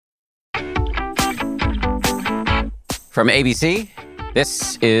From ABC,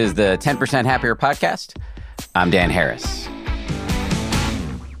 this is the 10% Happier podcast. I'm Dan Harris.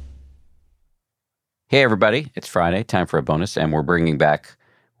 Hey, everybody. It's Friday, time for a bonus, and we're bringing back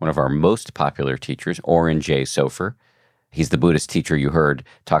one of our most popular teachers, Oren J. Sofer. He's the Buddhist teacher you heard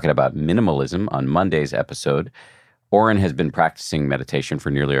talking about minimalism on Monday's episode. Oren has been practicing meditation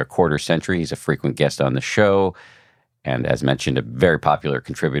for nearly a quarter century. He's a frequent guest on the show, and as mentioned, a very popular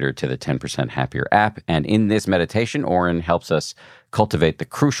contributor to the 10% Happier app. And in this meditation, Oren helps us cultivate the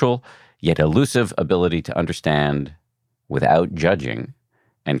crucial yet elusive ability to understand without judging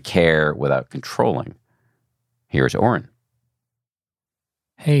and care without controlling. Here's Oren.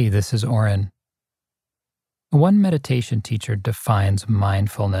 Hey, this is Oren. One meditation teacher defines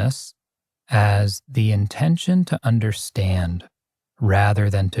mindfulness as the intention to understand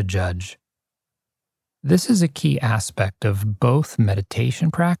rather than to judge. This is a key aspect of both meditation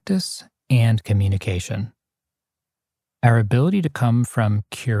practice and communication. Our ability to come from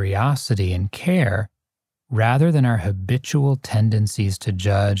curiosity and care, rather than our habitual tendencies to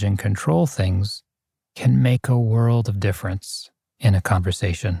judge and control things, can make a world of difference in a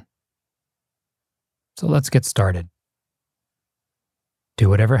conversation. So let's get started. Do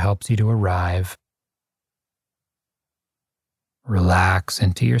whatever helps you to arrive. Relax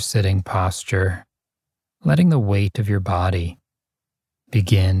into your sitting posture, letting the weight of your body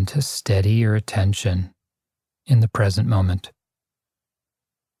begin to steady your attention in the present moment.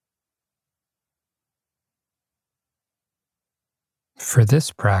 For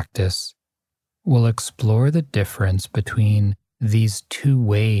this practice, we'll explore the difference between these two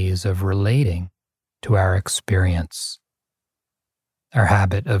ways of relating to our experience: our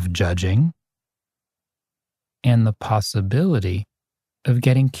habit of judging and the possibility of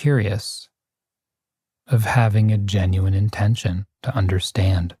getting curious, of having a genuine intention to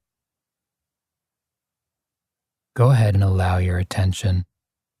understand. Go ahead and allow your attention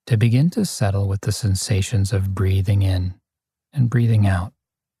to begin to settle with the sensations of breathing in and breathing out.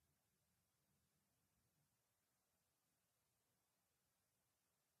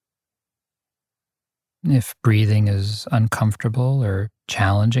 If breathing is uncomfortable or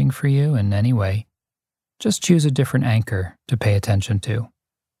challenging for you in any way, just choose a different anchor to pay attention to.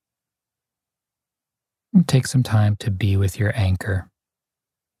 And take some time to be with your anchor.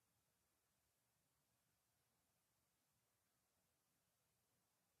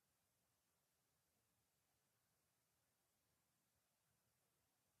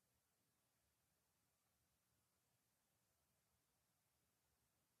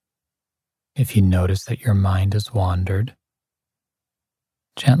 If you notice that your mind has wandered,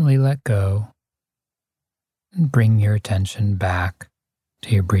 gently let go and bring your attention back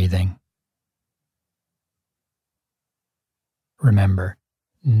to your breathing. Remember,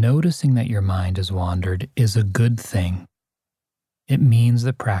 noticing that your mind has wandered is a good thing. It means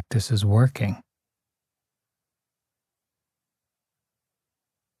the practice is working.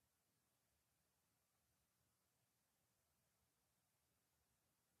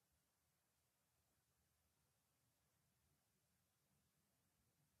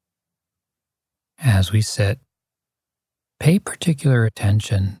 As we sit, pay particular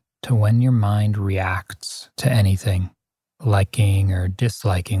attention to when your mind reacts to anything, liking or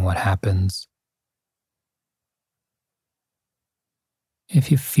disliking what happens. If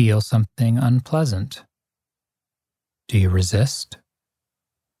you feel something unpleasant, do you resist?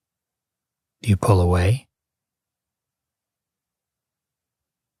 Do you pull away?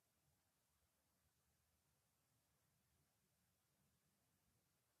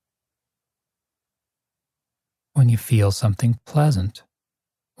 When you feel something pleasant,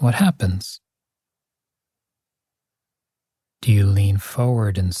 what happens? Do you lean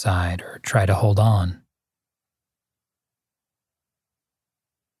forward inside or try to hold on?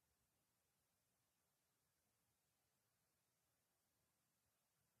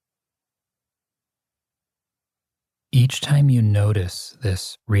 Each time you notice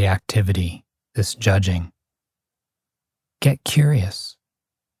this reactivity, this judging, get curious.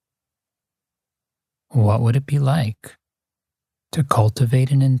 What would it be like to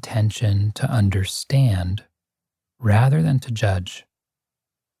cultivate an intention to understand rather than to judge?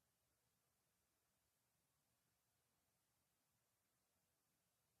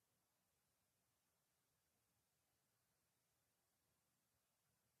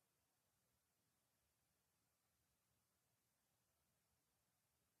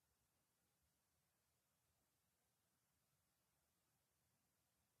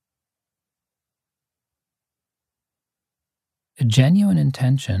 A genuine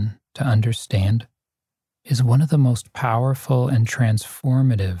intention to understand is one of the most powerful and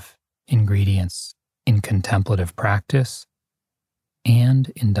transformative ingredients in contemplative practice,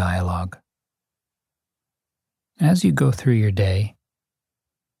 and in dialogue. As you go through your day,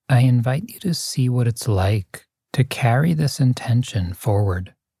 I invite you to see what it's like to carry this intention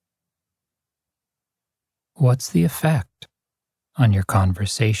forward. What's the effect on your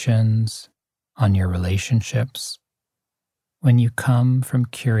conversations, on your relationships, when you come from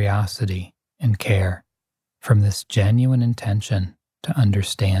curiosity and care, from this genuine intention to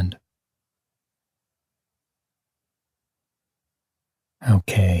understand?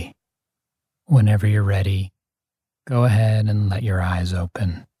 Okay, whenever you're ready, go ahead and let your eyes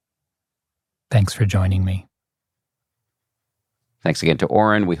open. Thanks for joining me. Thanks again to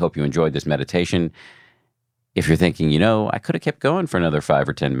Oren. We hope you enjoyed this meditation. If you're thinking, I could have kept going for another 5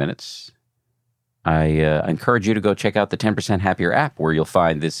 or 10 minutes, I encourage you to go check out the 10% Happier app, where you'll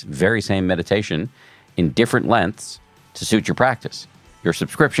find this very same meditation in different lengths to suit your practice. Your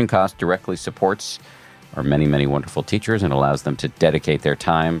subscription cost directly supports our many, many wonderful teachers and allows them to dedicate their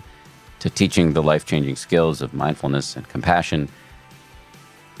time to teaching the life-changing skills of mindfulness and compassion.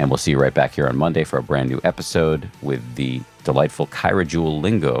 And we'll see you right back here on Monday for a brand new episode with the delightful Kyra Jewel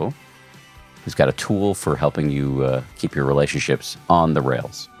Lingo, who's got a tool for helping you keep your relationships on the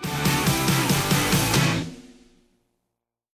rails.